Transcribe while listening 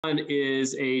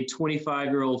Is a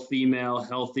 25-year-old female,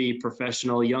 healthy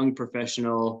professional, young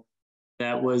professional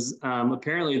that was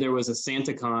apparently there was a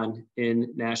SantaCon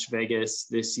in Nash Vegas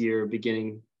this year,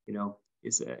 beginning,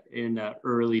 is in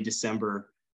early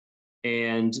December,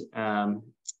 and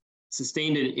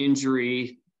sustained an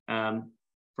injury,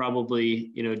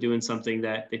 probably, doing something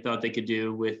that they thought they could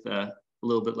do with a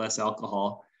little bit less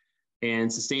alcohol,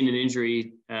 and sustained an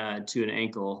injury to an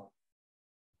ankle.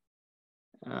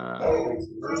 Let's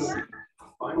see. Daddy,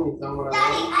 I need a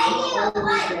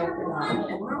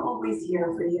we're always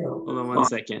here for you. Hold on one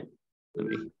second. Let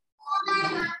me.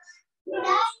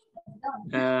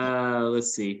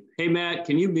 Let's see. Hey, Matt,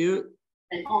 can you mute?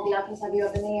 And all the options have you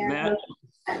up in the air? Matt,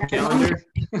 calendar.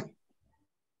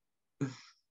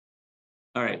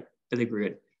 All right, I think we're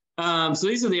good. So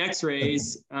these are the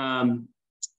X-rays.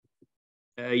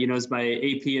 It's my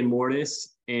AP and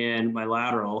mortis and my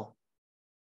lateral.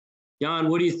 Jan,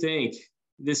 what do you think?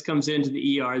 This comes into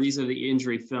the ER. These are the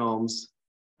injury films.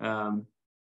 What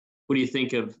do you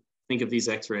think of these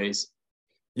X-rays?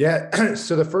 Yeah.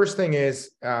 So the first thing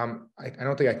is, I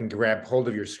don't think I can grab hold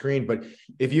of your screen, but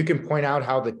if you can point out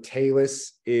how the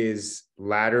talus is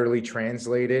laterally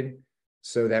translated.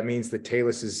 So that means the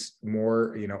talus is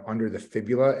more, under the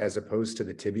fibula as opposed to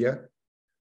the tibia.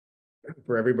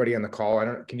 For everybody on the call,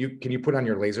 can you put on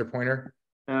your laser pointer?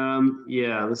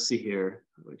 Yeah, let's see here.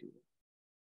 How do I do that?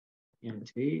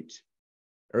 Annotate.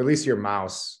 Or at least your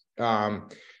mouse.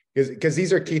 Because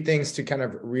these are key things to kind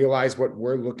of realize what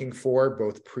we're looking for,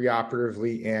 both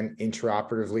preoperatively and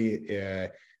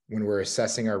intraoperatively, when we're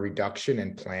assessing our reduction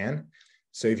and plan.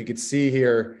 So if you could see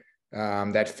here,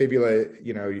 that fibula,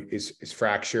 is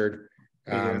fractured.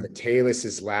 The talus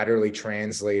is laterally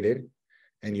translated,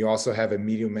 and you also have a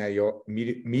medial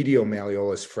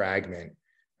malleolus fragment.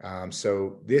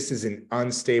 So this is an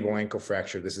unstable ankle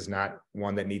fracture. This is not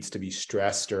one that needs to be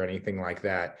stressed or anything like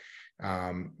that.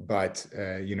 But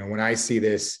when I see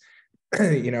this,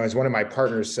 as one of my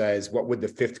partners says, what would the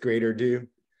fifth grader do?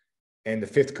 And the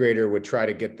fifth grader would try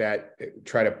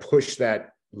to push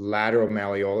that lateral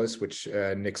malleolus, which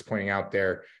Nick's pointing out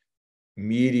there,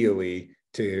 medially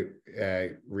to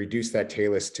reduce that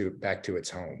talus back to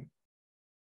its home.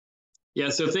 Yeah.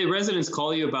 So if residents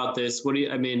call you about this,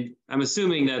 I'm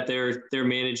assuming that they're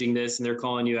managing this and they're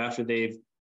calling you after they've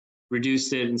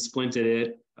reduced it and splinted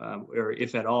it, or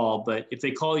if at all. But if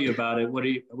they call you about it, what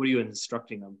are you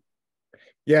instructing them?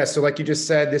 Yeah. So like you just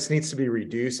said, this needs to be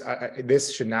reduced.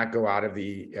 This should not go out of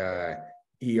the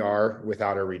ER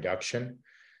without a reduction,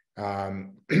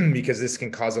 because this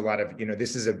can cause a lot of,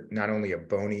 this is not only a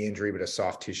bony injury, but a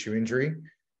soft tissue injury.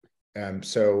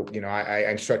 So, I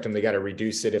instruct them, they got to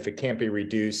reduce it. If it can't be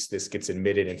reduced, this gets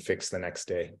admitted and fixed the next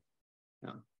day.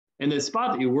 Yeah. And the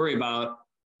spot that you worry about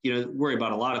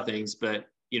a lot of things, but,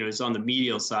 it's on the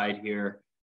medial side here.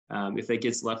 If it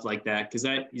gets left like that, because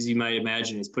that, as you might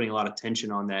imagine, is putting a lot of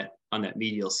tension on that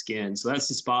medial skin. So that's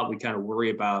the spot we kind of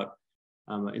worry about.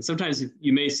 And sometimes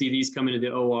you may see these come into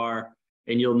the OR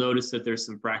and you'll notice that there's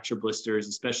some fracture blisters,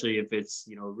 especially if it's,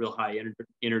 real high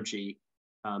energy.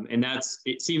 And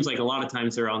it seems like a lot of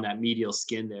times they're on that medial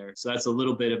skin there. So that's a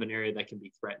little bit of an area that can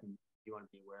be threatened you want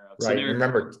to be aware of. Right. So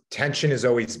remember, tension is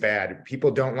always bad.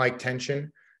 People don't like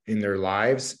tension in their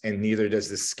lives, and neither does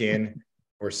the skin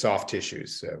or soft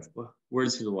tissues. So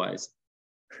words for the wise.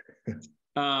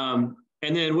 And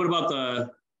then what about the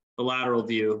lateral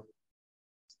view?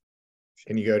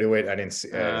 Can you go to it? I didn't see.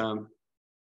 There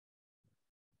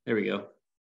we go.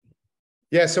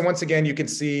 Yeah. So once again, you can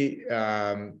see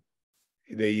the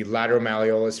lateral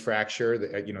malleolus fracture,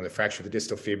 the fracture of the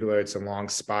distal fibula. It's a long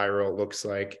spiral, it looks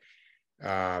like.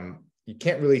 You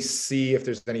can't really see if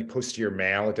there's any posterior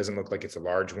mal. It doesn't look like it's a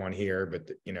large one here,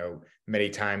 but many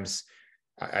times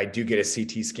I do get a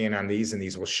CT scan on these, and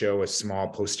these will show a small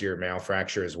posterior mal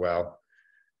fracture as well.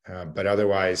 But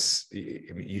otherwise,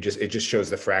 it just shows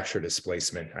the fracture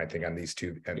displacement, I think, on these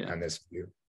two, on this view.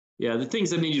 Yeah, the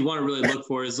things you want to really look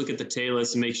for is look at the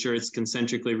talus and make sure it's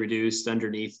concentrically reduced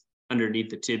underneath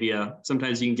the tibia.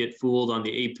 Sometimes you can get fooled on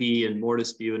the AP and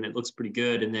mortis view and it looks pretty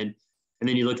good. And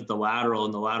then you look at the lateral,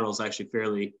 and the lateral is actually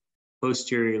fairly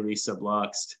posteriorly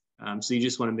subluxed. So you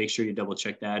just want to make sure you double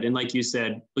check that. And like you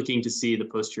said, looking to see the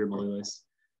posterior malleolus.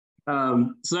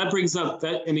 So that brings up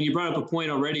that, you brought up a point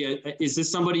already. Is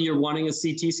this somebody you're wanting a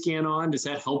CT scan on? Does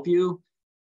that help you?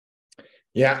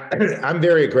 Yeah, I'm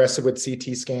very aggressive with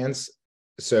CT scans.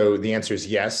 So the answer is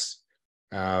yes.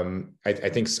 I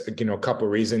think, a couple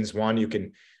of reasons. One, you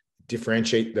can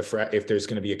differentiate if there's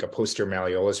going to be a posterior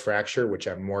malleolus fracture, which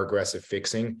I'm more aggressive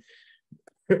fixing,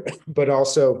 but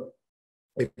also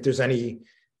if there's any,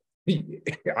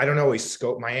 I don't always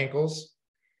scope my ankles.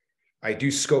 I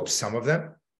do scope some of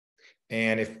them.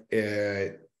 And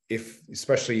if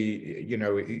especially, you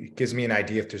know, it gives me an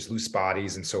idea if there's loose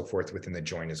bodies and so forth within the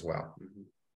joint as well.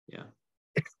 Yeah.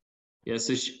 Yeah.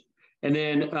 So, and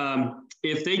then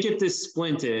if they get this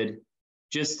splinted,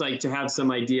 just like to have some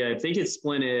idea, if they get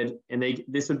splinted and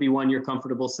this would be one you're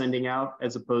comfortable sending out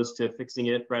as opposed to fixing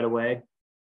it right away.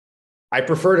 I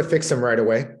prefer to fix them right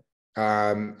away.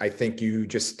 I think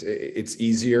it's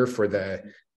easier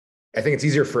I think it's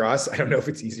easier for us. I don't know if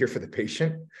it's easier for the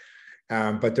patient.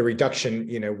 But the reduction,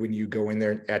 you know, when you go in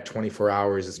there at 24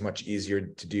 hours is much easier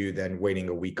to do than waiting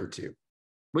a week or two.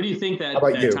 What do you think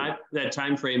that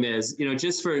time frame is? You know,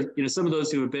 just for, you know, some of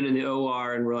those who have been in the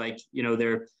OR and were like, you know,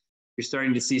 you're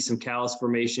starting to see some callus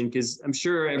formation, because I'm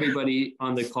sure everybody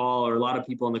on the call, or a lot of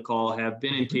people on the call, have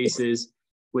been in cases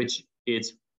which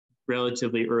it's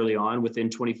relatively early on, within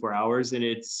 24 hours, and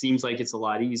it seems like it's a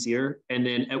lot easier. And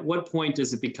then at what point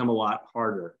does it become a lot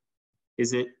harder?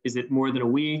 Is it more than a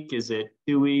week? Is it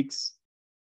 2 weeks?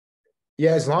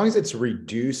 Yeah, as long as it's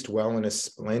reduced well in a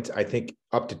splint, I think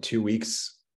up to 2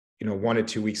 weeks, you know, 1 to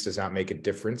 2 weeks does not make a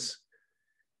difference.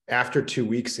 After 2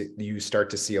 weeks, you start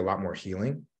to see a lot more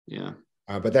healing. Yeah.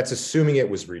 But that's assuming it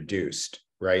was reduced,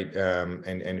 right?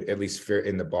 And at least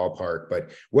in the ballpark.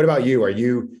 But what about you? Are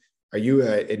you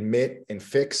admit and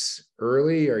fix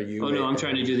early? Are you? Oh no, I'm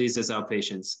trying to do these as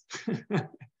outpatients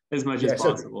as much as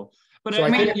possible. But so I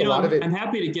mean, you know, I'm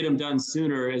happy to get them done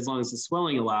sooner as long as the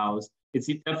swelling allows. It's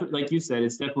definitely, like you said,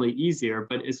 it's definitely easier.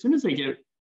 But as soon as they get,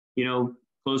 you know,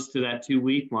 close to that 2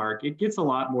 week mark, it gets a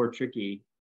lot more tricky.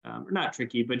 Or not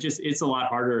tricky, but just it's a lot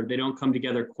harder. They don't come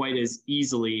together quite as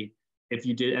easily if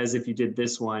you did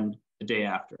this one the day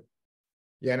after.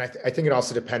 Yeah, and I think it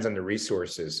also depends on the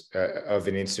resources of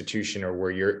an institution or where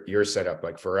you're set up.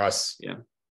 Like for us, yeah,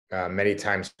 many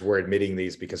times we're admitting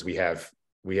these because we have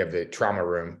the trauma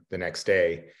room the next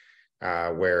day,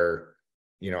 where,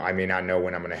 you know, I may not know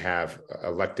when I'm going to have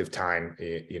elective time,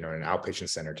 you know, in an outpatient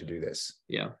center to do this.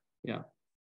 Yeah, yeah.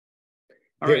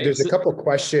 There's a couple of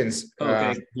questions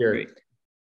here. Great.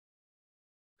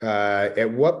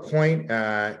 At what point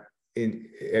in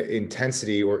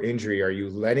intensity or injury are you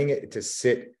letting it to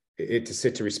sit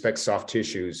to respect soft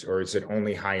tissues, or is it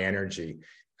only high energy?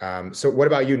 So what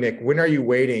about you, Nick? When are you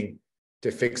waiting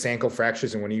to fix ankle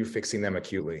fractures, and when are you fixing them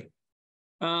acutely?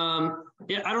 Yeah,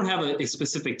 I don't have a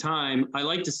specific time. I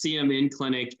like to see them in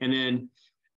clinic, and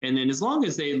then as long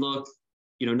as they look,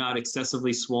 you know, not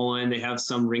excessively swollen, they have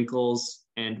some wrinkles.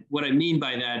 And what I mean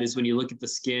by that is when you look at the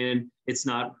skin, it's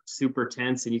not super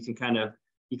tense, and you kind of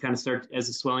start, as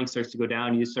the swelling starts to go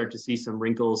down, you start to see some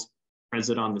wrinkles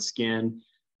present on the skin.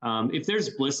 If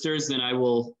there's blisters, then I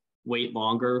will wait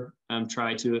longer,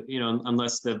 try to, you know,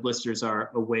 unless the blisters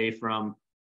are away from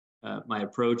my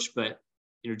approach. But,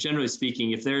 you know, generally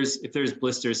speaking, if there's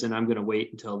blisters, then I'm going to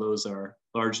wait until those are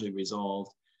largely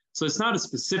resolved. So it's not a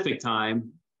specific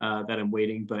time that I'm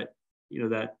waiting, but, you know,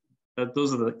 that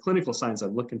those are the clinical signs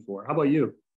I'm looking for. How about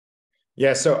you?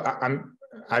 Yeah, so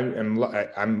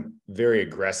I'm very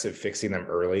aggressive fixing them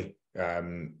early.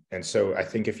 And so I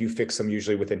think if you fix them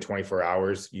usually within 24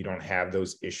 hours, you don't have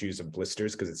those issues of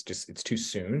blisters because it's too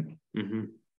soon.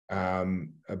 Mm-hmm.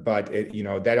 But you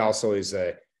know, that also is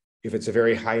if it's a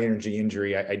very high energy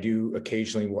injury, I do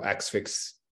occasionally will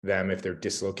X-fix them if they're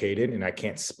dislocated and I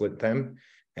can't split them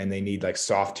and they need like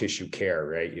soft tissue care,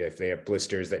 right? If they have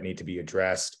blisters that need to be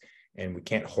addressed and we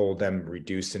can't hold them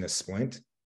reduced in a splint,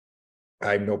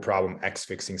 I have no problem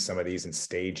X-fixing some of these and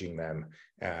staging them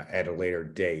at a later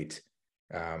date.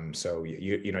 So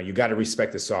you know, you got to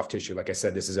respect the soft tissue. Like I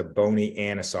said, this is a bony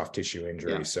and a soft tissue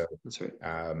injury. Yeah, so that's right.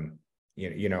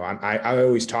 You know, I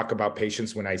always talk about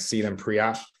patients when I see them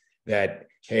pre-op that,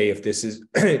 hey,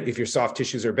 if your soft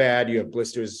tissues are bad, you have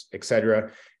blisters,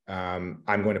 etc., I'm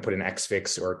going to put an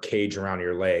X-fix or a cage around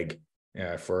your leg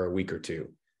for a week or two.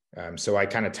 So I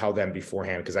kind of tell them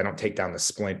beforehand, because I don't take down the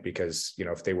splint because, you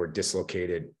know, if they were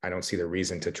dislocated, I don't see the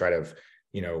reason to try to,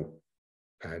 you know,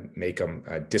 make them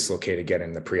dislocate again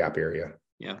in the pre-op area.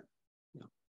 Yeah.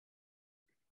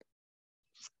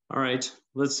 All right,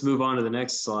 let's move on to the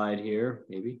next slide here,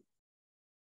 maybe.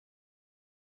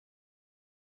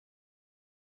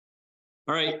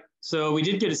 All right, so we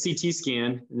did get a CT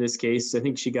scan in this case. I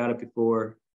think she got it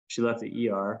before she left the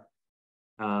ER.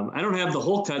 I don't have the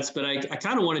whole cuts, but I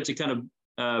kind of wanted to kind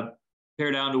of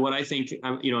pare down to what I think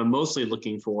I'm mostly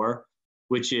looking for,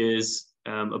 which is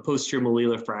a posterior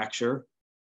malleolar fracture.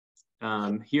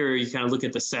 Here you kind of look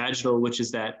at the sagittal, which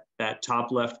is that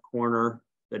top left corner,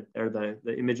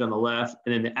 the image on the left,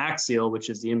 and then the axial, which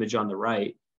is the image on the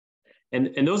right.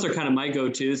 And those are kind of my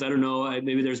go-tos. I don't know,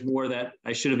 maybe there's more that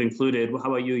I should have included.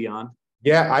 How about you, Jan?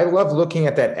 Yeah, I love looking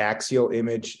at that axial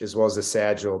image as well as the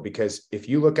sagittal, because if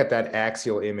you look at that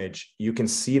axial image, you can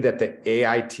see that the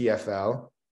AITFL,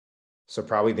 so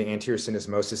probably the anterior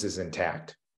syndesmosis, is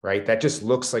intact, right? That just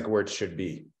looks like where it should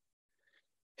be.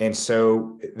 And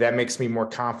so that makes me more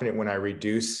confident when I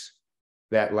reduce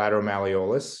that lateral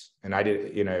malleolus, and I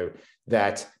did,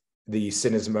 that the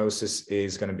syndesmosis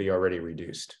is going to be already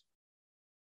reduced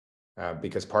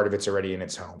because part of it's already in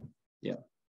its home. Yeah.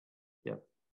 Yeah.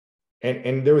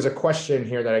 And there was a question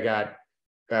here that I got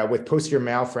with posterior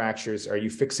malfractures. Are you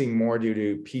fixing more due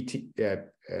to PITFL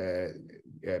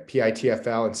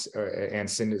and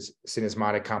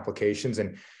syndesmotic complications?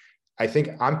 And I think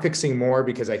I'm fixing more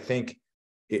because I think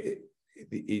when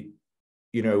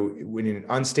in an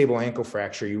unstable ankle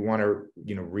fracture, you want to,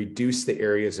 reduce the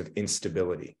areas of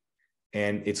instability,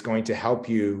 and it's going to help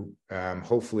you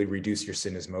hopefully reduce your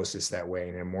syndesmosis that way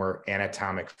in a more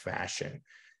anatomic fashion.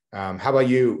 How about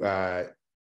you,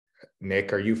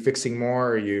 Nick? Are you fixing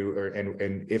more?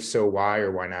 And if so, why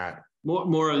or why not?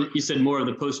 More. You said more of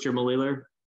the posterior malleolar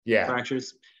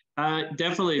fractures.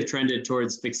 Definitely have trended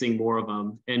towards fixing more of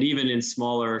them, and even in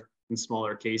smaller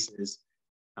cases.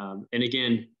 And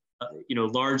again,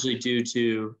 largely due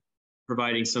to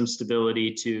providing some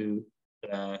stability to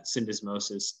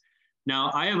syndesmosis.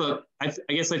 Now, I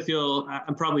guess I feel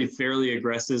I'm probably fairly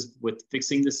aggressive with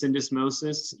fixing the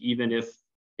syndesmosis, even if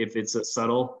it's a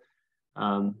subtle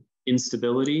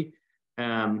instability.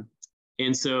 And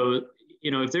so,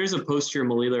 if there's a posterior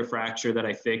malleolar fracture that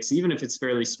I fix, even if it's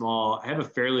fairly small, I have a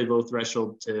fairly low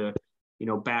threshold to,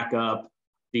 back up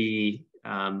the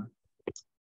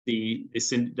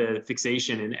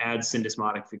fixation and add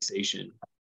syndesmotic fixation.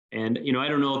 And, I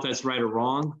don't know if that's right or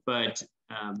wrong, but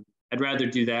I'd rather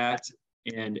do that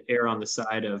and err on the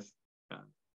side of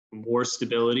more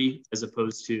stability as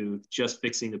opposed to just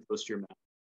fixing the posterior malleolus.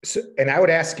 So, and I would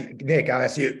ask you, Nick, I'll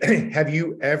ask you, have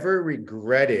you ever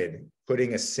regretted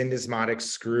putting a syndesmotic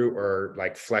screw or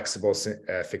like flexible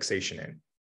fixation in?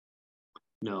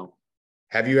 No.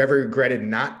 Have you ever regretted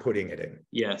not putting it in?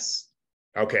 Yes.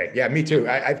 Okay. Yeah, me too.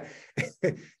 I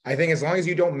think as long as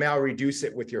you don't mal-reduce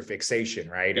it with your fixation,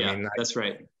 right? Yeah, that's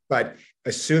right. But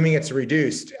assuming it's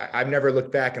reduced, I've never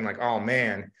looked back and like, oh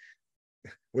man,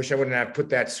 wish I wouldn't have put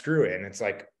that screw in. It's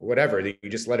like, whatever, you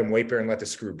just let them wait there and let the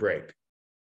screw break.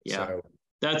 Yeah, so.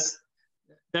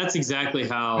 That's exactly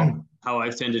how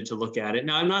I've tended to look at it.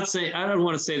 Now, I don't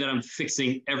want to say that I'm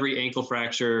fixing every ankle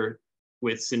fracture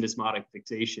with syndesmotic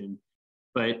fixation,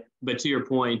 but to your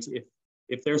point,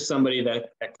 if there's somebody that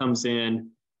comes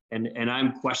in and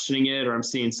I'm questioning it or I'm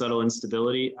seeing subtle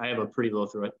instability, I have a pretty low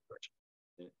threshold.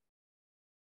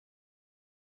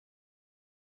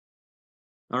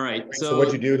 All right. So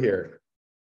what'd you do here?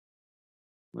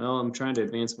 Well, I'm trying to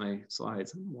advance my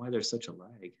slides. I don't know why there's such a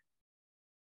lag.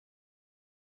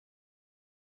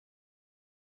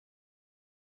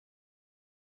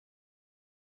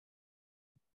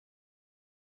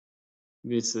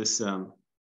 Maybe it's this.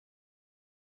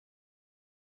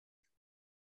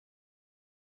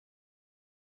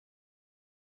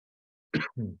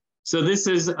 So this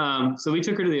is, so we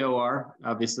took her to the OR,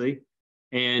 obviously.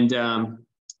 And,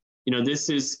 this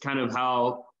is kind of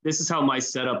how my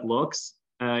setup looks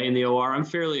in the OR. I'm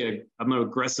an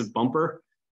aggressive bumper.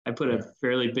 I put a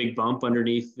fairly big bump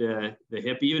underneath the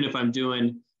hip, even if I'm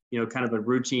doing, kind of a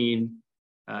routine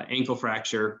ankle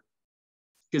fracture,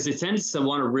 because it tends to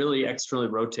want to really externally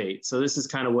rotate. So this is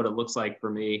kind of what it looks like for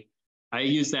me. I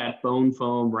use that bone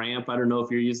foam ramp. I don't know if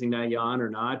you're using that, Jan, or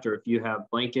not, or if you have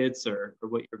blankets or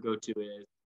what your go-to is.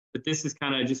 But this is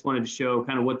kind of, I just wanted to show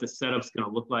kind of what the setup's going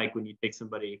to look like when you take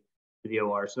somebody to the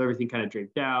OR. So everything kind of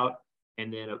draped out,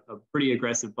 and then a pretty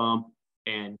aggressive bump.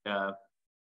 And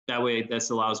that way, this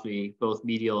allows me both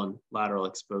medial and lateral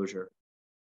exposure.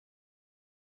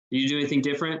 Do you do anything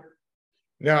different?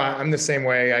 No, I'm the same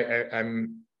way.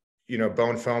 I'm,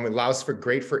 bone foam. It allows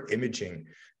great for imaging.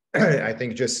 I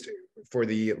think just for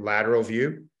the lateral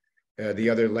view, the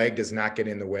other leg does not get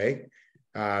in the way.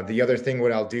 The other thing,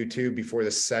 what I'll do too, before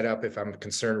the setup, if I'm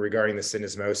concerned regarding the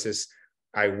syndesmosis,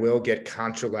 I will get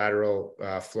contralateral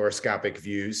fluoroscopic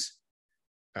views,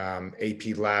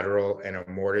 AP lateral and a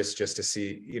mortise, just to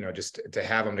see, just to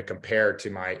have them to compare to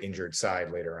my injured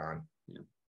side later on. Yeah.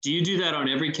 Do you do that on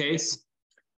every case?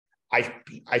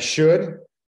 I should,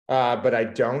 but I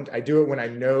don't. I do it when I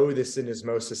know the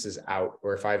syndesmosis is out,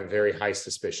 or if I have a very high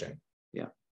suspicion. Yeah.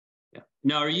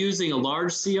 Now, are you using a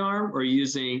large C-arm, or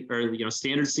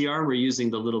standard C-arm, or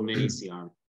using the little mini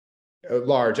C-arm?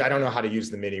 Large. I don't know how to use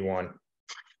the mini one.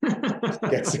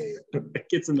 It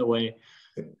gets in the way.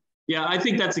 Yeah, I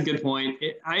think that's a good point.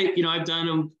 I've done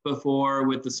them before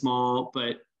with the small,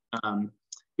 but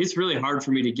it's really hard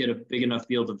for me to get a big enough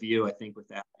field of view, I think, with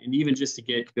that, and even just to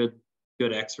get good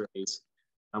X-rays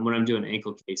when I'm doing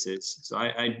ankle cases. So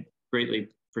I greatly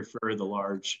prefer the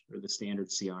large or the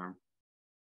standard C-arm.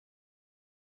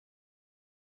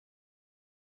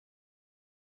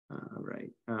 All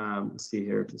right, let's see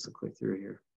here, just a click through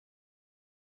here.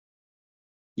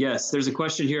 Yes, there's a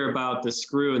question here about the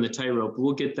screw and the tightrope.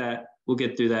 We'll get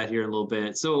through that here in a little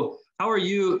bit. So how are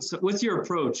you, so what's your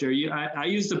approach? Are you, I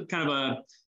used a kind of a,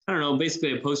 I don't know,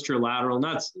 basically a posterior lateral,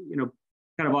 not, you know,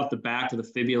 kind of off the back of the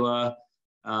fibula.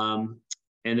 And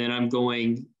then I'm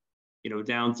going, you know,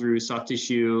 down through soft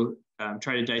tissue,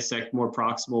 try to dissect more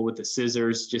proximal with the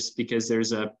scissors, just because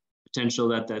there's a potential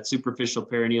that superficial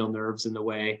perineal nerve's in the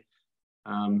way.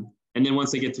 And then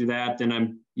once I get through that, then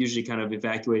I'm usually kind of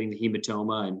evacuating the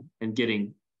hematoma and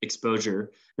getting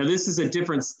exposure. Now this is a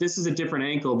different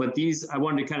ankle, but these, I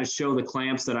wanted to kind of show the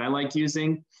clamps that I like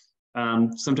using.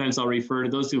 Sometimes I'll refer to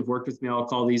those who have worked with me, I'll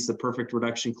call these the perfect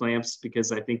reduction clamps,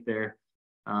 because I think they're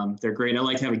great. I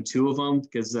like having two of them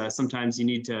because sometimes you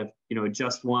need to, you know,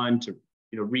 adjust one to,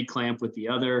 you know, reclamp with the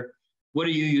other. What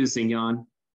are you using, Jan?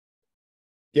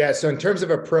 Yeah, so in terms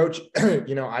of approach,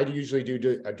 you know, I usually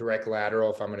do a direct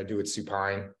lateral if I'm going to do it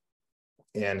supine.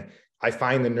 And I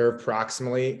find the nerve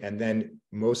proximally, and then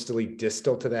mostly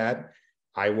distal to that,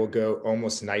 I will go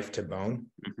almost knife to bone.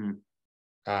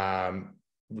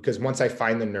 Because once I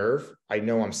find the nerve, I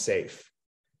know I'm safe.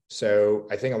 So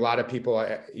I think a lot of people,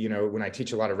 you know, when I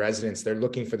teach a lot of residents, they're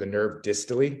looking for the nerve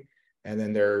distally, and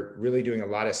then they're really doing a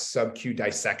lot of sub-Q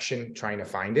dissection trying to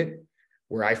find it,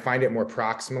 where I find it more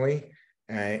proximally.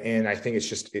 And I think it's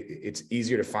just, it's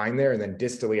easier to find there. And then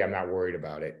distally, I'm not worried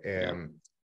about it.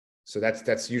 So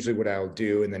that's usually what I'll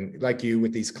do. And then like you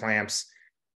with these clamps,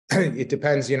 it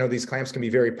depends, you know, these clamps can be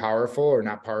very powerful or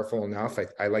not powerful enough.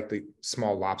 I like the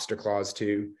small lobster claws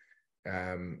too.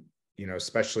 You know,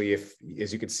 especially if,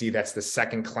 as you can see, that's the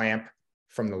second clamp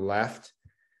from the left.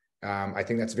 I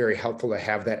think that's very helpful to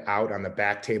have that out on the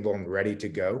back table and ready to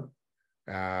go.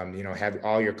 You know, have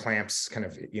all your clamps kind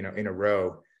of, you know, in a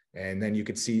row. And then you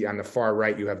can see on the far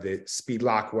right, you have the speed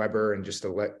lock Weber and just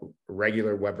a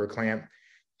regular Weber clamp.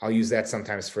 I'll use that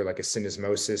sometimes for like a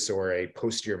syndesmosis or a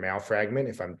posterior malfragment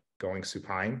if I'm going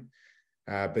supine.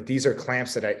 But these are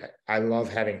clamps that I love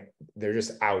having. They're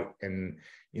just out. And,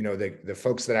 you know, the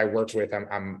folks that I work with,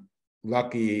 I'm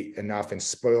lucky enough and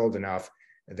spoiled enough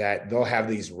that they'll have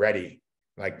these ready.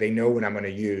 Like they know what I'm going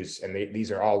to use, and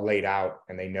these are all laid out,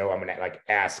 and they know I'm going to like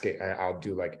ask it. And I'll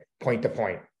do like point to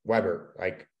point Weber,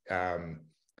 like,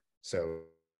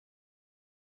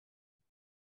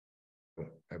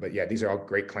 but yeah, these are all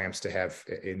great clamps to have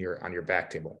on your back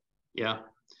table. Yeah.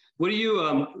 What do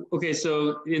you, okay,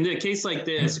 so in a case like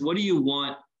this, what do you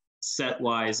want set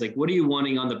wise? Like, what are you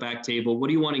wanting on the back table? What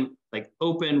are you wanting, like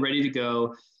open, ready to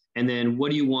go? And then what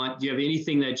do you want? Do you have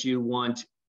anything that you want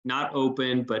not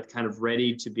open, but kind of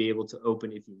ready to be able to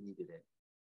open if you needed it?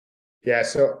 Yeah.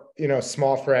 So, you know,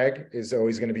 small frag is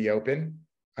always going to be open.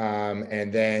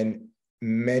 And then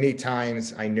many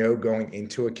times I know going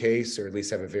into a case, or at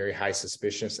least have a very high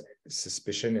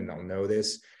suspicion, and I'll know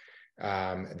this,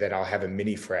 that I'll have a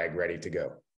mini frag ready to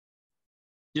go.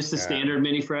 Just a standard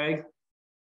mini frag?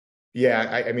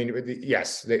 Yeah, I mean,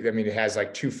 yes. I mean, it has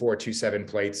like 2.4, 2.7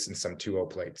 plates and some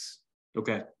 2.0 plates.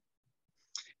 Okay.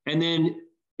 And then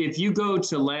if you go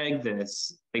to lag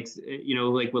this, like, you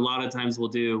know, like what a lot of times we'll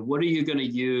do, what are you going to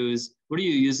use? What are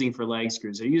you using for lag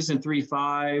screws? Are you using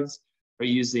 3.5s? Are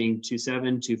you using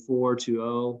 2.7, 2.4,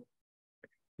 2.0?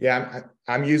 Yeah,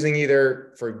 I'm using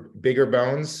either for bigger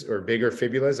bones or bigger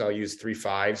fibulas, I'll use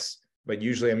 3.5s, but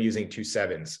usually I'm using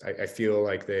 2.7s. I feel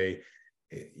like they,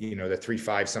 you know, the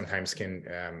 3.5 sometimes can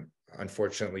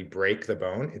unfortunately break the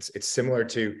bone. It's similar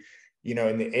to, you know,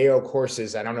 in the AO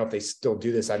courses, I don't know if they still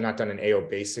do this. I've not done an AO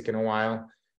basic in a while,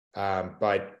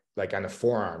 but like on the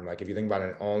forearm, like if you think about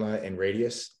an ulna and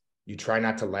radius, you try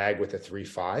not to lag with a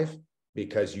 3.5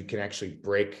 because you can actually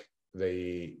break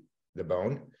the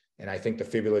bone. And I think the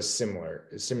fibula is similar.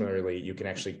 Similarly, you can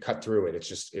actually cut through it.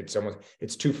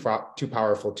 It's too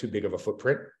powerful, too big of a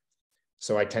footprint.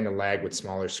 So I tend to lag with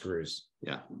smaller screws.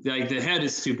 Yeah, like the head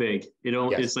is too big. You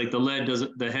know, yes. It's like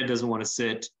the head doesn't want to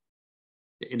sit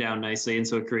down nicely, and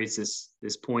so it creates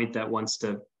this point that wants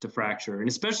to fracture. And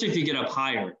especially if you get up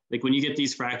higher, like when you get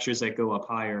these fractures that go up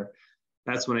higher,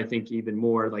 that's when I think even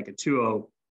more like a 2.0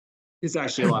 is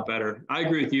actually a lot better. I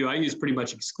agree with you. I use pretty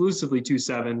much exclusively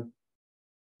 2.7,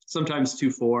 sometimes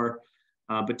 2.4,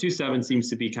 but 2.7 seems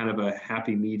to be kind of a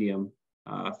happy medium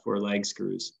for lag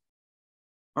screws.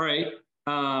 All right.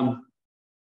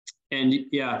 And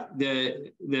yeah,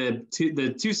 the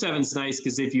 2.7 is nice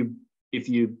because if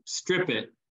you strip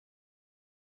it,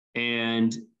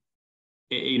 And,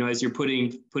 you know, as you're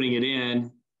putting it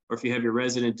in, or if you have your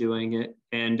resident doing it,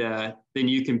 and then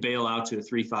you can bail out to a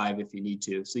 3.5 if you need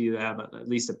to. So you have at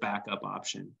least a backup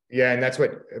option. Yeah, and that's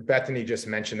what Bethany just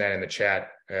mentioned that in the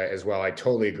chat as well. I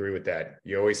totally agree with that.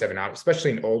 You always have an option,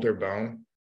 especially an older bone,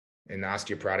 an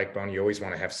osteoporotic bone. You always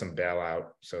want to have some bailout.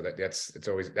 So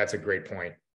that's a great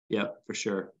point. Yeah, for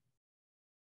sure.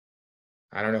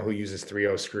 I don't know who uses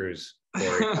 3.0 screws.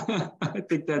 I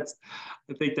think that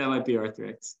might be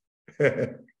Arthrex.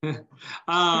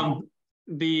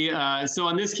 So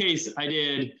in this case, I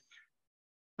did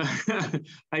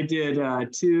I did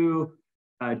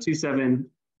 2.7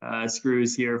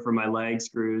 screws here for my leg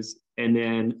screws, and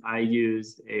then I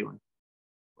used a 1,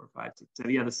 4, 5, 6,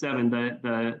 7. Yeah, the 7,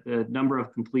 the number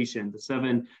of completion, the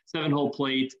 7-hole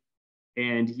plate,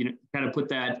 and you know, kind of put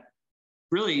that.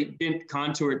 Really didn't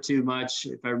contour it too much,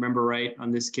 if I remember right.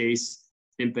 On this case,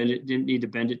 didn't need to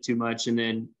bend it too much, and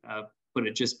then put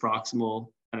it just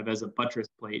proximal, kind of as a buttress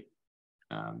plate.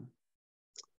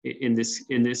 In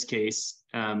this case,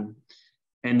 and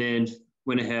then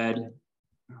went ahead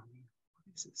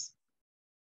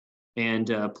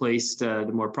and placed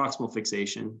the more proximal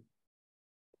fixation,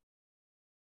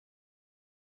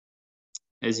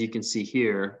 as you can see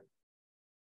here.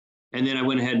 And then I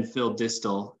went ahead and filled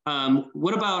distal.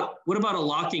 What about a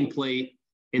locking plate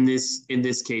in this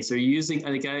case? Are you using? I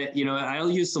think I'll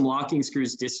use some locking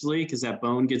screws distally because that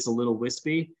bone gets a little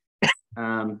wispy.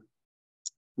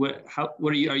 What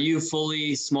are you? Are you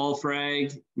fully small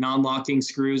frag, non-locking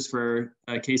screws for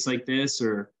a case like this,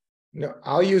 or? No,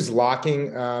 I'll use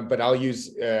locking, but I'll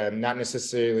use not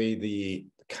necessarily the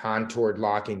contoured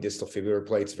locking distal fibular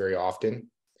plates very often.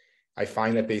 I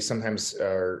find that they sometimes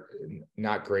are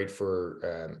not great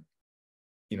for,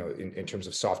 in terms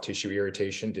of soft tissue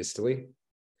irritation distally.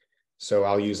 So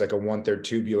I'll use like a 1/3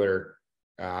 tubular,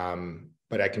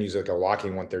 but I can use like a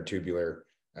locking 1/3 tubular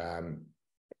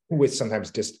with sometimes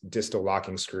distal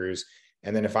locking screws.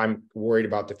 And then if I'm worried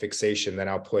about the fixation, then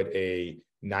I'll put a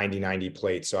 90/90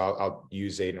 plate. So I'll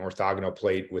use an orthogonal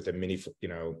plate with a mini,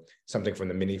 something from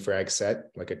the mini frag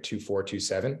set, like a 2.4,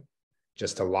 2.7.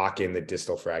 Just to lock in the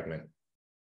distal fragment.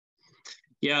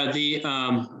 Yeah,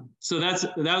 so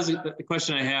that was a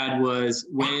question I had, was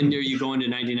when are you going to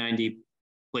 90/90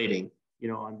 plating,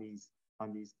 on these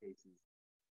cases?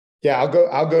 Yeah,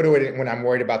 I'll go to it when I'm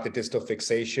worried about the distal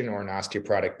fixation or an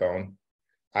osteoporotic bone.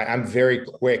 I'm very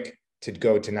quick to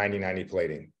go to 90/90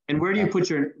 plating. And where do you put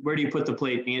the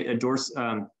plate?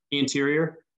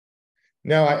 Anterior?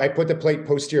 No, I put the plate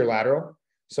posterior lateral.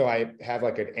 So I have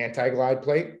like an anti-glide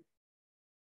plate.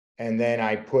 And then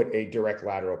I put a direct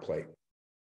lateral plate.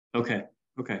 Okay.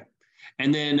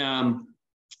 And then, and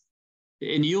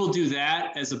you'll do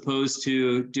that as opposed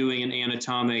to doing an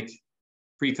anatomic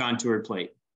pre-contoured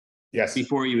plate? Yes.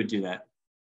 Before you would do that?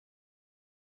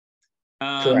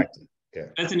 Correct. Yeah.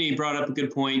 Bethany brought up a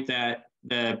good point that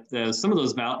some of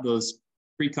those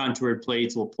pre-contoured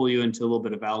plates will pull you into a little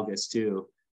bit of valgus too.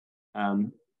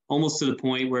 Almost to the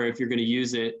point where if you're going to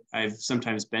use it, I've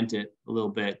sometimes bent it a little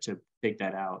bit to take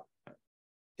that out.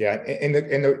 Yeah, and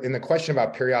the question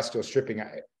about periosteal stripping,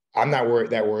 I'm not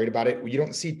worried about it. You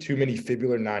don't see too many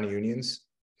fibular non-unions,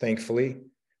 thankfully.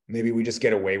 Maybe we just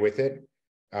get away with it.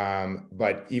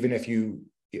 But even if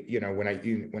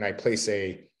when I place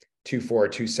a 2.4,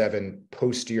 2.7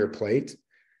 posterior plate,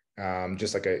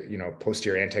 just like a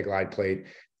posterior anti-glide plate,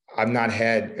 I've not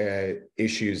had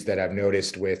issues that I've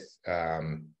noticed with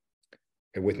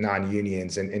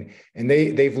non-unions, and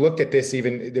they've looked at this.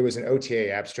 Even there was an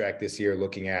OTA abstract this year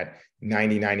looking at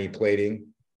 90/90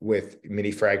 plating with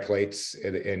mini frag plates,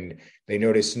 and they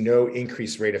noticed no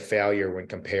increased rate of failure when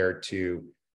compared to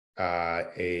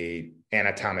a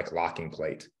anatomic locking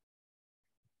plate.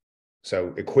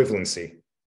 So equivalency,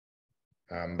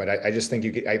 but I just think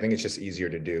I think it's just easier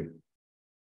to do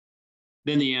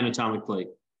than the anatomic plate.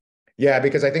 Yeah,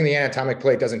 because I think the anatomic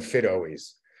plate doesn't fit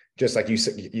always. Just like you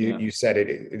said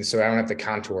it, and so I don't have to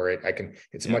contour it.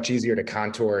 It's much easier to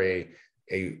contour a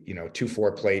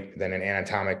 2.4 plate than an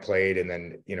anatomic plate, and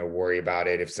then worry about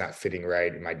it if it's not fitting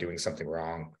right. Am I doing something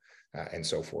wrong, and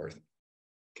so forth.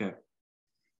 Okay,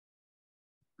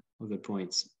 well, good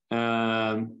points.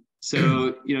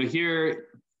 So here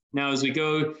now, as we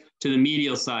go to the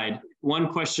medial side, one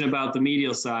question about the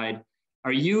medial side: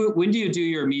 when do you do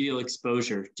your medial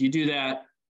exposure? Do you do that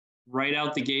right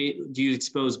out the gate? Do you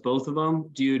expose both of them?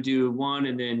 Do you do one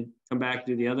and then come back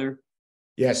to the other?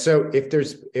 Yeah. So if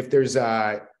there's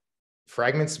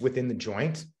fragments within the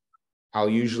joint, I'll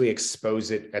usually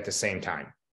expose it at the same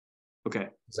time. Okay.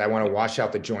 Because I want to wash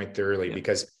out the joint thoroughly.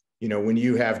 Because when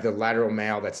you have the lateral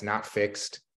mal that's not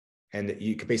fixed, and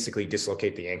you could basically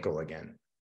dislocate the ankle again.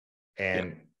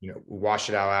 And, wash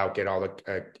it all out, get all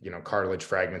the, cartilage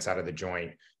fragments out of the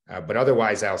joint. But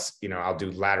otherwise I'll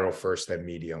do lateral first, then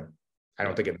medial. I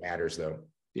don't think it matters though.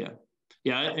 Yeah.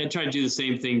 Yeah. I try to do the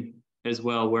same thing as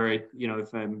well, where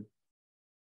if I'm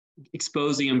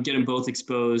exposing them, get them both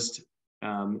exposed,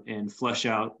 and flush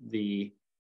out the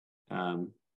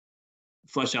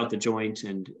joint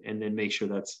and then make sure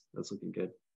that's looking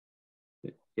good.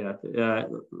 Yeah.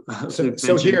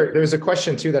 So here, there's a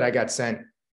question too that I got sent.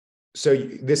 So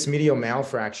this medial mal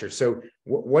fracture. So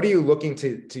what are you looking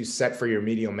to set for your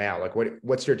medial mal? Like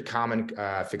what's your common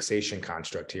fixation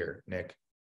construct here, Nick?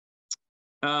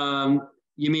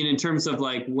 You mean in terms of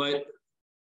like what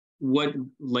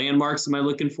landmarks am I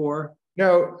looking for?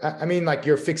 No, I mean like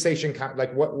your fixation,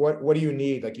 like what do you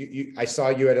need? Like I saw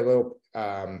you had a little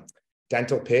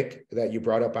dental pick that you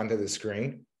brought up onto the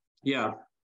screen. Yeah.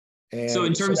 And so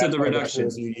in terms of the reduction,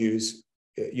 you use,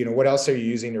 what else are you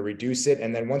using to reduce it?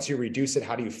 And then once you reduce it,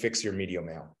 how do you fix your medial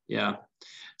mal? Yeah.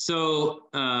 So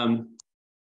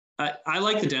I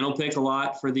like the dental pick a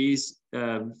lot for these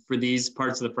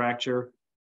parts of the fracture,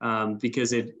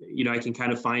 because I can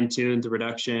kind of fine tune the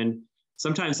reduction.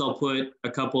 Sometimes I'll put a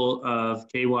couple of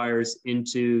K-wires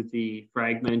into the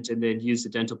fragment and then use the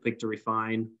dental pick to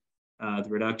refine the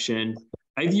reduction.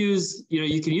 I've used,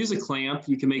 you can use a clamp.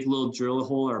 You can make a little drill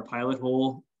hole or a pilot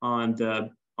hole on the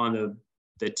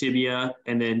tibia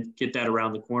and then get that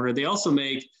around the corner. They also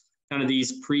make kind of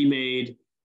these pre-made,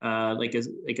 like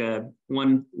a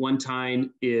one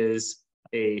tine is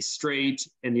a straight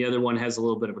and the other one has a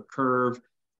little bit of a curve,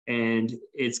 and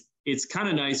it's kind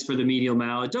of nice for the medial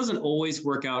mal. It doesn't always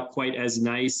work out quite as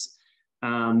nice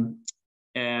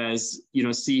as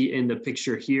see in the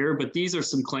picture here, but these are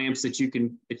some clamps that you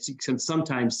can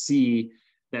sometimes see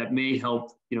that may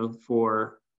help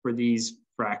for these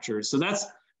fractures. So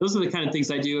those are the kind of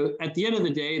things I do. At the end of the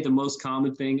day, the most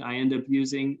common thing I end up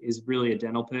using is really a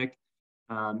dental pick,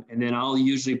 and then I'll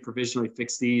usually provisionally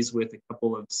fix these with a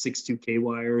couple of 6-2 K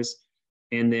wires,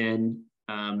 and then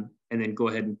go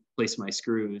ahead and place my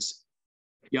screws.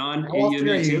 Jan, how often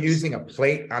are you using a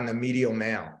plate on the medial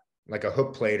mal, like a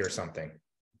hook plate or something?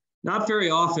 Not very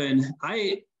often.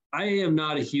 I am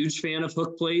not a huge fan of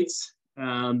hook plates.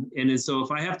 And so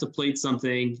if I have to plate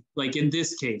something, like in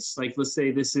this case, like let's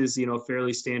say this is,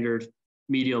 fairly standard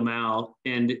medial mal,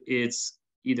 and it's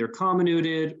either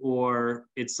comminuted or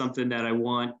it's something that I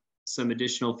want some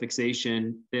additional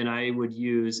fixation, then I would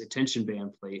use a tension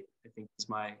band plate, I think is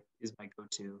my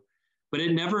go-to. But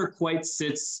it never quite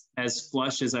sits as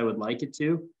flush as I would like it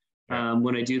to.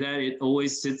 When I do that, it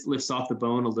always lifts off the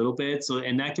bone a little bit. So,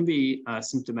 and that can be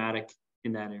symptomatic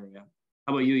in that area.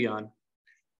 How about you, Jan?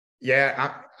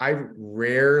 Yeah, I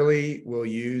rarely will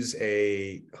use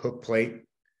a hook plate.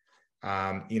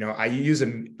 I use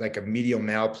a medial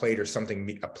mal plate or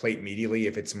something, a plate medially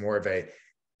if it's more of a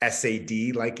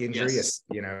SAD like injury, yes.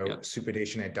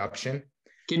 Supination adduction.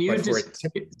 Can you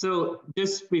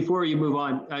just before you move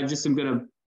on, I'm going to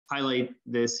highlight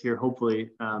this here, hopefully.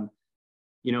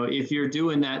 If you're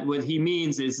doing that, what he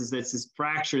means is that's this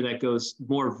fracture that goes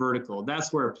more vertical.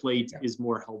 That's where a plate is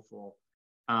more helpful.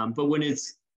 But when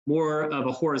it's more of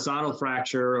a horizontal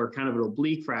fracture or kind of an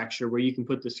oblique fracture where you can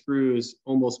put the screws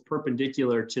almost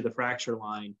perpendicular to the fracture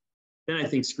line, then I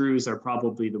think screws are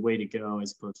probably the way to go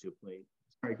as opposed to a plate.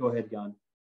 All right, go ahead, Jan.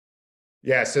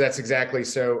 Yeah, so that's exactly.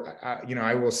 So,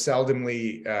 I will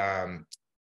seldomly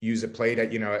use a plate.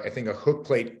 I think a hook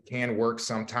plate can work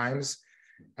sometimes.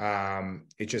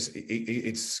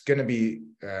 It's going to be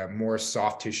more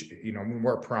soft tissue,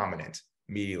 more prominent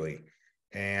immediately.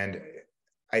 And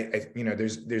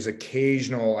there's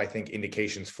occasional, I think,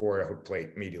 indications for a hook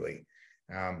plate immediately.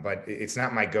 But it's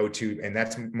not my go-to. And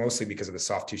that's mostly because of the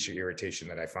soft tissue irritation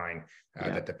that I find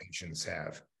that the patients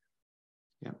have.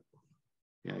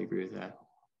 Yeah, I agree with that.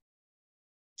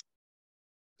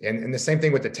 And the same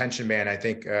thing with the tension band. I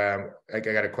think I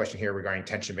got a question here regarding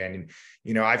tension band.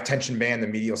 And, I've tension band the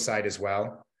medial side as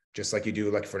well, just like you do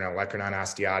like for an olecranon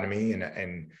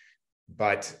osteotomy.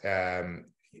 But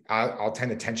I'll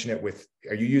tend to tension it with,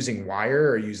 are you using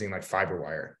wire or using like fiber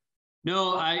wire?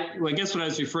 No, I guess what I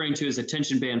was referring to is a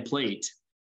tension band plate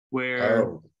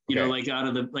where, like out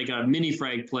of like a mini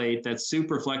frag plate that's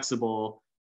super flexible,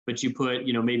 but you put,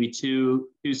 maybe two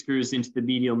screws into the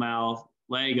medial mal,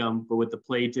 lag them, but with the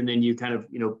plate, and then you kind of,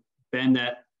 bend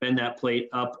that plate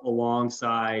up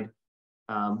alongside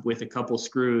with a couple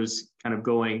screws kind of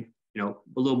going, a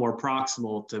little more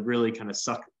proximal to really kind of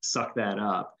suck that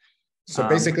up. So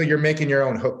basically you're making your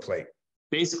own hook plate.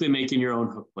 Basically making your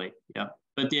own hook plate. Yeah.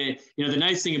 But the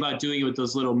nice thing about doing it with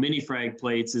those little mini frag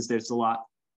plates is there's a lot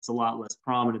it's a lot less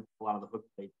prominent than a lot of the hook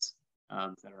plates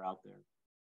that are out there.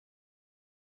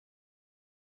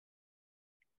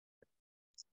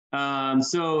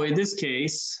 So in this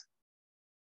case,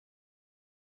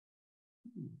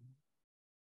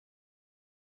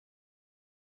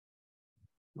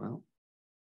 well,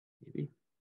 maybe.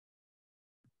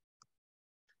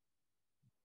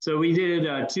 So we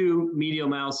did 2 medial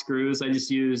mouth screws. I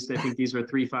just used, I think these were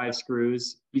 3/5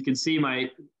 screws. You can see my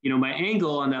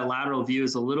angle on that lateral view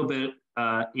is a little bit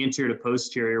anterior to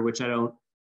posterior, which I don't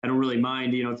really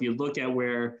mind. If you look at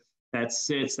where that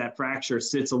sits, that fracture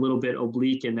sits a little bit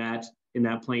oblique in that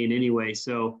plane anyway.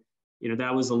 So,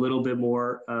 that was a little bit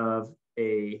more of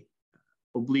a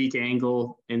oblique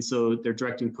angle. And so they're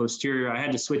directing posterior. I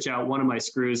had to switch out one of my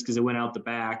screws because it went out the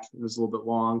back. It was a little bit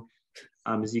long,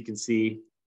 as you can see.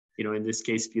 In this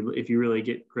case, if you really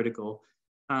get critical.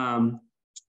 And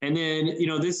then,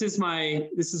 this is my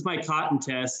cotton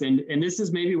test. And this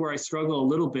is maybe where I struggle a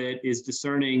little bit, is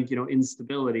discerning,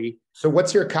 instability. So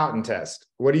what's your cotton test?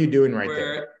 What are you doing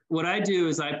there? What I do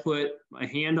is I put my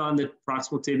hand on the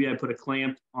proximal tibia. I put a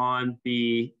clamp on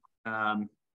the, onto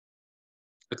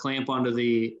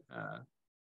the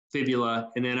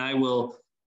fibula. And then I will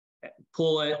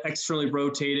pull it, externally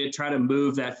rotate it, try to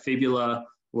move that fibula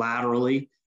laterally,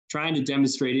 trying to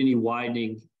demonstrate any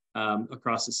widening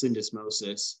across the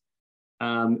syndesmosis.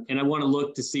 And I want to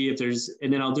look to see if there's,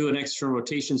 and then I'll do an external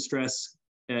rotation stress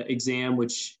exam,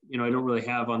 which, I don't really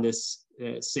have on this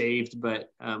saved,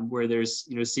 but where there's,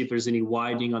 see if there's any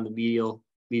widening on the medial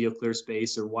clear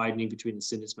space or widening between the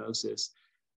syndesmosis.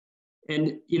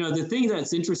 And, the thing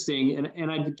that's interesting,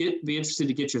 and I'd be interested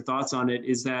to get your thoughts on it,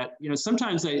 is that,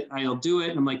 sometimes I'll do it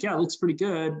and I'm like, yeah, it looks pretty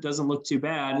good. Doesn't look too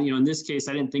bad. In this case,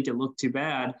 I didn't think it looked too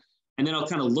bad. And then I'll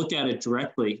kind of look at it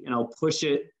directly and I'll push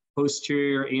it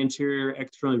posterior, anterior,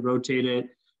 externally rotate it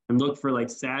and look for like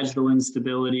sagittal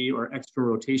instability or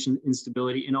external rotation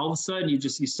instability. And all of a sudden you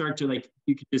start to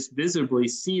you can just visibly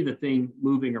see the thing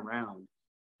moving around.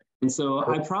 And so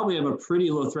I probably have a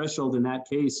pretty low threshold in that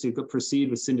case to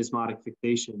proceed with syndesmotic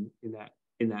fixation in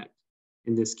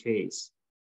this case.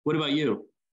 What about you?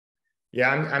 Yeah,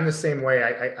 I'm the same way.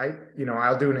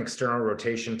 I'll do an external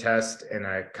rotation test and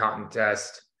a cotton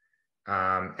test.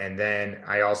 And then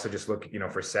I also just look,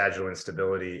 for sagittal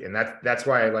instability. And that's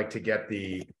why I like to get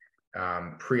the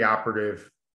preoperative,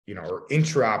 or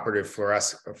intraoperative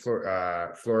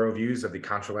fluoro views of the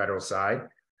contralateral side,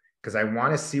 because I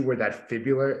want to see where that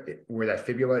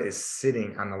fibula is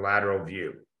sitting on the lateral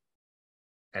view.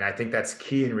 And I think that's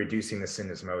key in reducing the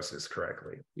syndesmosis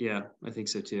correctly. Yeah, I think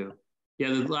so too. Yeah,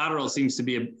 the lateral seems to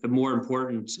be a more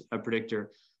important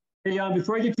predictor. Hey,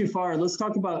 before I get too far, let's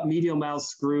talk about medial mouth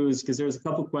screws, because there's a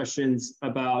couple questions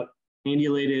about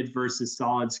annulated versus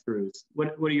solid screws.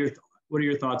 What are your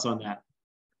thoughts on that?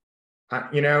 I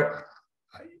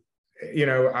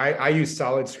use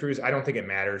solid screws. I don't think it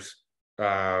matters.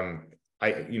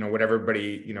 What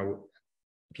everybody,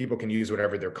 people can use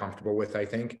whatever they're comfortable with, I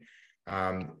think.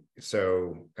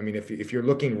 So, I mean, if you're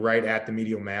looking right at the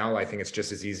medial mal, I think it's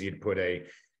just as easy to put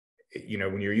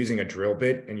when you're using a drill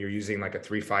bit and you're using like a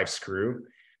 3/5 screw,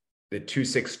 the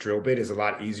 2/6 drill bit is a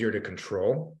lot easier to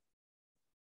control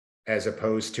as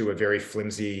opposed to a very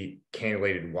flimsy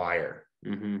cannulated wire.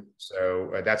 Mm-hmm.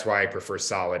 So that's why I prefer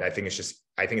solid. I think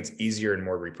it's easier and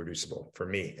more reproducible for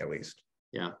me, at least.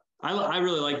 Yeah. I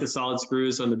really like the solid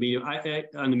screws on the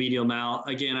medial mal.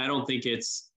 Again, I don't think it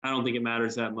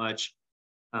matters that much,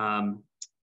 clinically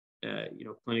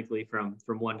from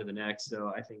one to the next.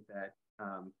 So I think that,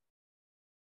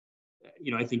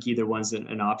 I think either one's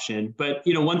an option. But,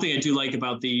 one thing I do like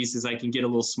about these is I can get a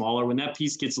little smaller. When that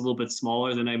piece gets a little bit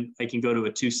smaller, then I can go to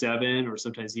a 2/7 or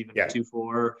sometimes even a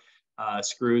 2/4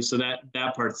 screw. So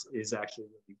that part is actually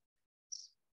really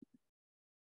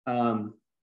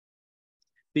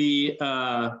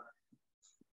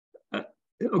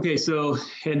okay, so,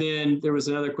 and then there was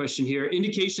another question here.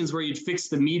 Indications where you'd fix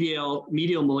the medial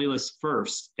malleolus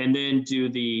first and then do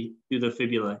the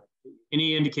fibula.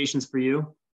 Any indications for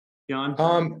you,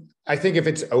 John? I think if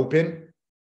it's open,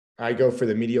 I go for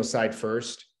the medial side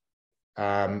first.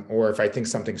 Or if I think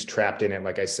something's trapped in it,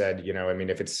 like I said,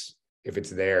 if it's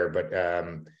there, but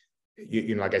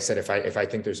like I said, if I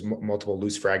think there's multiple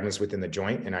loose fragments within the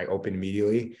joint and I open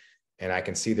medially and I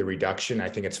can see the reduction, I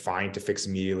think it's fine to fix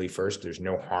medially first. There's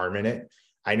no harm in it.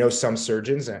 I know some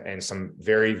surgeons and some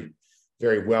very,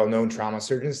 very well-known trauma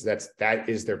surgeons, that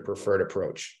is their preferred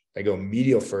approach. They go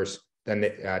medial first, then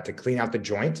to clean out the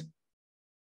joint.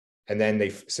 And then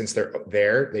since they're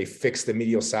there, they fix the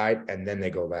medial side and then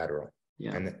they go lateral.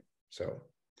 Yeah. And so.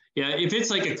 Yeah, if it's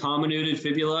like a comminuted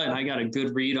fibula and I got a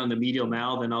good read on the medial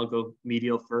mal, then I'll go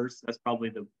medial first. That's probably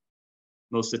the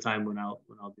most of the time when I'll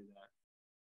do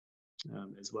that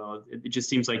as well. It just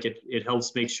seems like it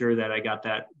helps make sure that I got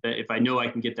that if I know I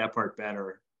can get that part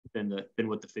better than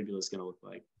what the fibula is going to look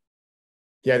like.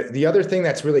 Yeah, the other thing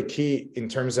that's really key in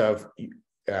terms of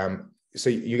so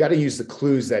you got to use the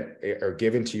clues that are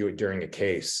given to you during a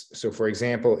case. So for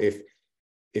example,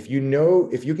 if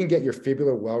you can get your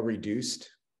fibula well reduced,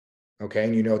 okay,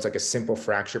 and it's like a simple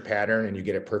fracture pattern and you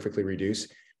get it perfectly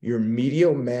reduced, your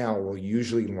medial mal will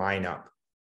usually line up.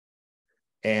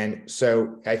 And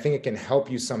so I think it can help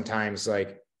you sometimes,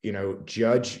 like,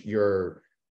 judge your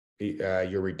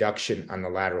reduction on the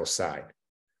lateral side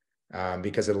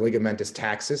because of the ligamentous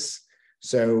taxus.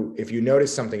 So if you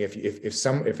notice something,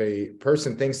 if a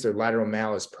person thinks their lateral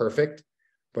mal is perfect,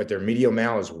 but their medial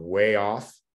mal is way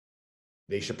off,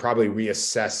 they should probably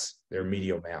reassess their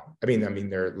medial mal. I mean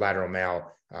their lateral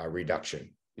mal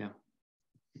reduction. Yeah.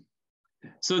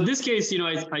 So in this case,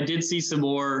 I did see some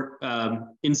more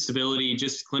instability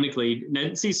just clinically. I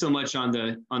didn't see so much on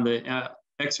the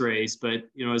X-rays, but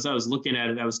as I was looking at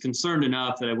it, I was concerned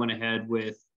enough that I went ahead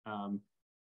with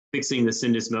fixing the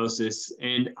syndesmosis.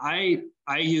 And I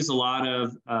use a lot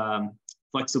of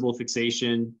flexible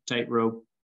fixation tightrope,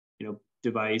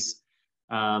 device.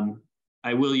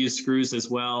 I will use screws as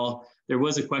well. There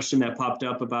was a question that popped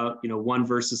up about, one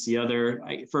versus the other.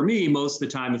 For me, most of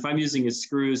the time, if I'm using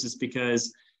screws, it's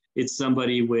because it's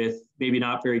somebody with maybe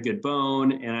not very good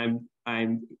bone, and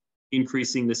I'm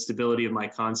increasing the stability of my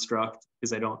construct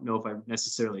because I don't know if I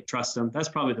necessarily trust them. That's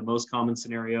probably the most common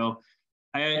scenario.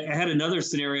 I had another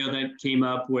scenario that came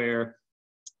up where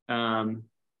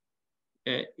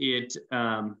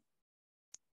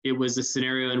it was a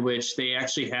scenario in which they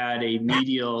actually had a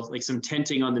medial, like some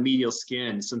tenting on the medial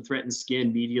skin, some threatened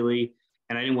skin medially,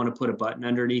 and I didn't want to put a button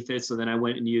underneath it. So then I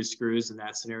went and used screws in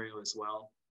that scenario as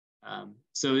well.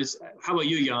 So how about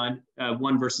you, Jan,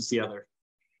 one versus the other?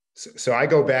 So I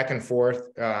go back and forth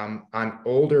on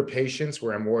older patients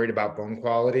where I'm worried about bone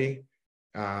quality.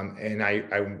 And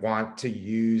I want to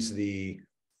use the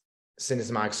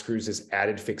syndesmotic screws as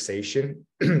added fixation.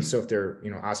 So if they're,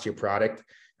 osteoporotic,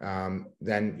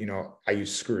 then, I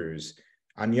use screws.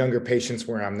 On younger patients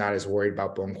where I'm not as worried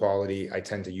about bone quality, I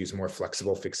tend to use more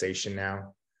flexible fixation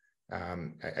now.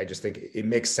 I just think it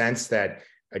makes sense that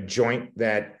a joint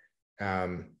that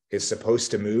is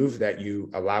supposed to move, that you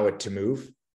allow it to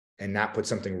move and not put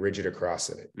something rigid across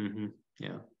it. Mm-hmm.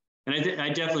 Yeah. And I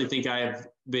definitely think I have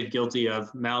been guilty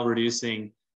of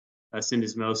malreducing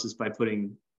syndesmosis by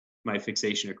putting my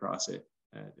fixation across it.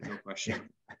 No question. Yeah.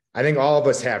 I think all of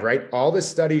us have, right? All the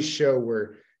studies show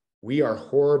where we are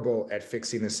horrible at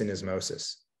fixing the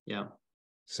syndesmosis. Yeah.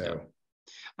 So. Yeah.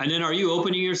 And then are you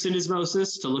opening your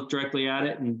syndesmosis to look directly at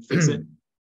it and fix it?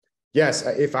 Yes.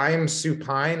 If I am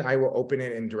supine, I will open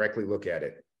it and directly look at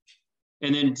it.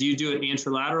 And then do you do an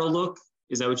anterolateral look?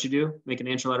 Is that what you do? Make an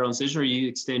anterolateral incision, or you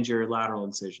extend your lateral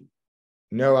incision?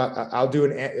 No, I'll do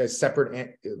a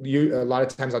separate. A lot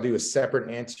of times I'll do a separate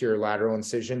anterior lateral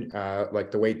incision,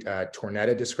 like the way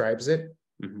Tornetta describes it.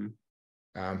 Mm-hmm.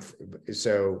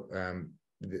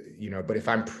 But if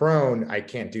I'm prone, I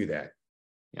can't do that.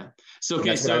 Yeah. So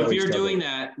okay. So if you're doing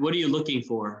that, what are you looking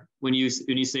for when you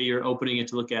say you're opening it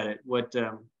to look at it? What?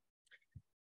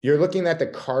 You're looking at the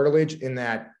cartilage in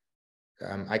that.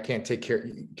 I can't take care.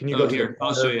 Can you go here?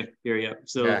 I'll show you here. Yeah.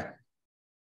 So. Yeah.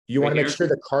 You want to make sure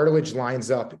the cartilage lines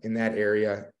up in that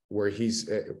area where he's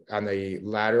on the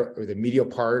lateral or the medial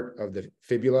part of the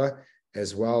fibula,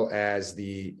 as well as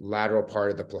the lateral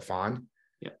part of the plafond.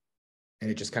 Yeah.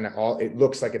 And it just kind of it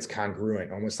looks like it's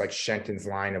congruent, almost like Shenton's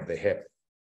line of the hip.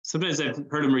 Sometimes I've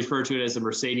heard him refer to it as a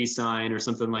Mercedes sign or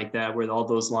something like that, where all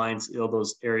those lines, all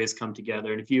those areas come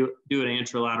together. And if you do an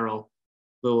anterolateral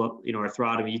little,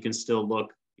 arthrotomy, you can still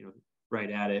look, right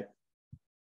at it.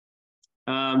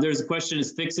 There's a question: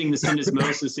 is fixing the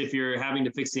syndesmosis if you're having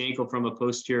to fix the ankle from a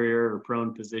posterior or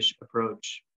prone position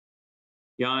approach?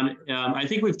 Jan, I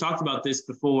think we've talked about this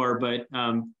before, but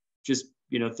just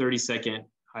 30-second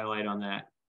highlight on that.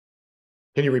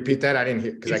 Can you repeat that? I didn't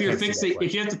hear. If you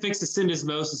have to fix the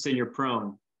syndesmosis and you're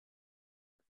prone.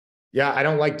 Yeah, I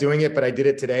don't like doing it, but I did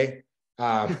it today.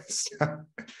 So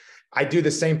I do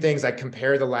the same things. I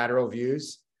compare the lateral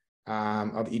views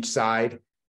of each side,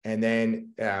 and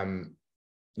then I'm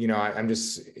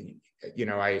just,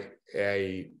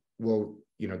 I will,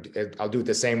 I'll do it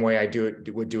the same way I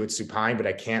would do it supine, but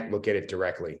I can't look at it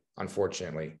directly,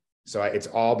 unfortunately. So it's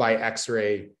all by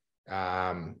X-ray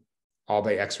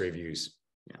views.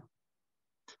 Yeah.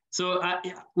 So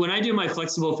when I do my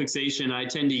flexible fixation, I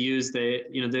tend to use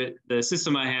the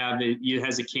system I have. It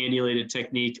has a cannulated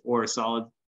technique or a solid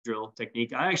drill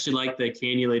technique. I actually like the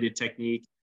cannulated technique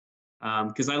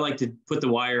because I like to put the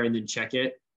wire and then check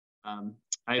it.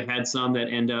 I've had some that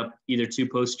end up either too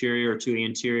posterior or too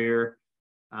anterior.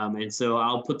 And so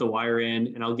I'll put the wire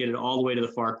in and I'll get it all the way to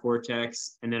the far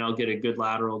cortex, and then I'll get a good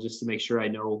lateral just to make sure I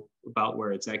know about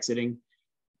where it's exiting.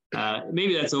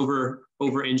 Maybe that's over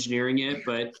engineering it,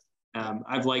 but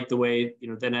I've liked the way,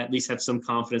 then I at least have some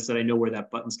confidence that I know where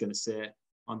that button's going to sit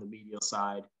on the medial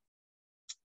side.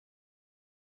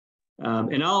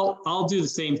 And I'll do the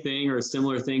same thing or a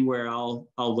similar thing where I'll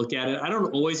look at it. I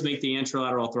don't always make the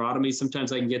anterolateral thoratomy.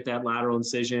 Sometimes I can get that lateral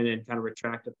incision and kind of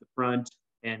retract up the front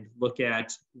and look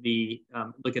at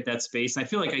that space. I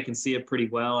feel like I can see it pretty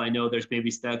well. I know that's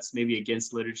maybe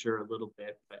against literature a little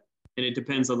bit, and it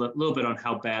depends a little bit on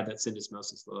how bad that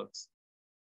syndesmosis looks.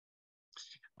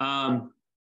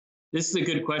 This is a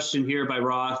good question here by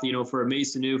Roth. For a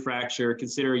Mason-New fracture,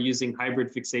 consider using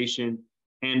hybrid fixation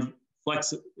and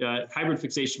hybrid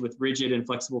fixation with rigid and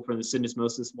flexible for the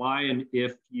syndesmosis. Why, and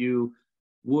if you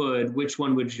would, which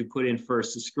one would you put in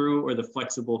first, the screw or the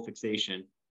flexible fixation?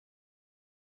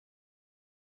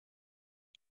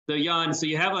 So Jan, so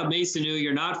you have a Mason-New,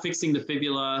 you're not fixing the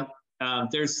fibula.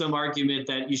 There's some argument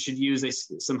that you should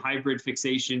use some hybrid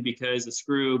fixation because a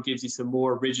screw gives you some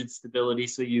more rigid stability,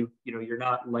 so you're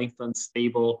not length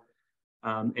unstable,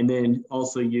 and then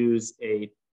also use a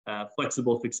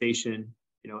flexible fixation,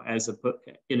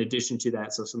 in addition to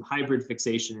that. So some hybrid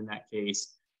fixation in that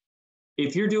case.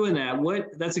 If you're doing that,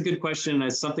 that's a good question.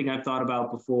 That's something I've thought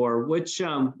about before. Which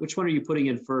one are you putting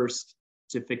in first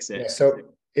to fix it? Yeah, so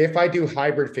if I do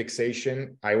hybrid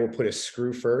fixation, I will put a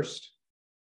screw first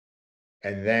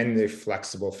and then the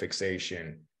flexible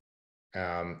fixation.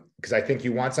 Because I think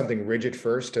you want something rigid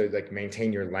first to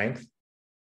maintain your length.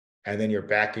 And then you're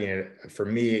backing it. For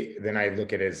me, then I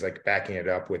look at it as backing it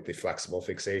up with the flexible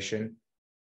fixation.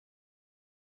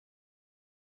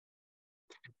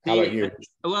 How about you?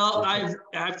 Well,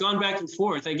 I've gone back and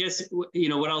forth. I guess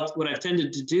what I've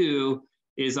tended to do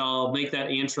is I'll make that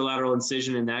anterolateral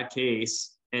incision in that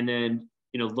case, and then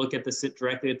look at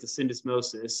directly at the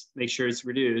syndesmosis, make sure it's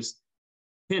reduced,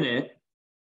 pin it,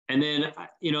 and then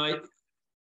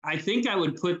I think I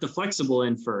would put the flexible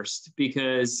in first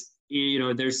because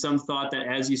there's some thought that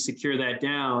as you secure that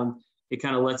down, it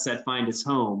kind of lets that find its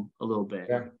home a little bit,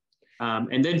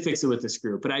 and then fix it with the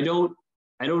screw. But I don't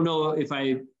know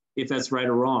if that's right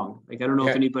or wrong. I don't know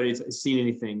if anybody's seen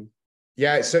anything.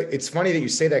 Yeah, so it's funny that you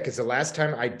say that because the last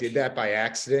time I did that by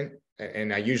accident,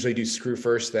 and I usually do screw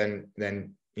first, then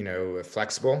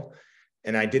flexible,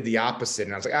 and I did the opposite,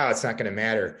 and I was like, it's not going to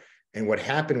matter. And what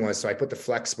happened was, so I put the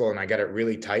flexible and I got it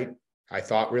really tight. I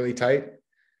thought really tight,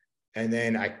 and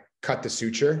then I cut the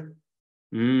suture,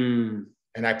 and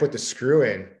I put the screw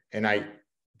in, and I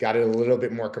got it a little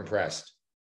bit more compressed.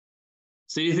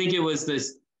 So you think it was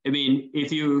this? I mean,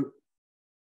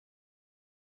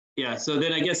 so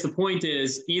then I guess the point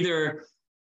is either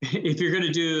if you're going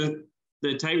to do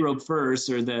the tightrope first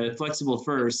or the flexible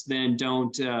first, then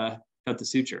don't cut the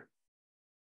suture.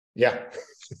 Yeah,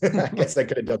 I guess I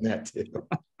could have done that too.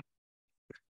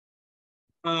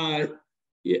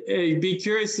 Be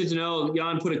curious to know,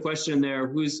 Jan put a question in there.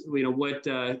 What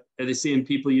are they seeing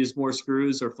people use more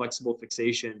screws or flexible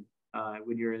fixation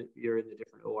when you're in the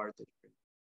different ORs?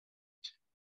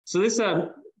 So this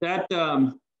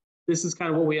is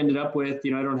kind of what we ended up with. I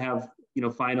don't have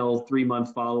final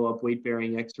 3-month follow-up weight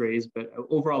bearing X-rays, but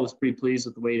overall I was pretty pleased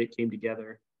with the way it came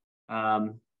together,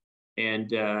 and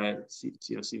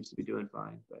seems to be doing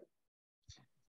fine. But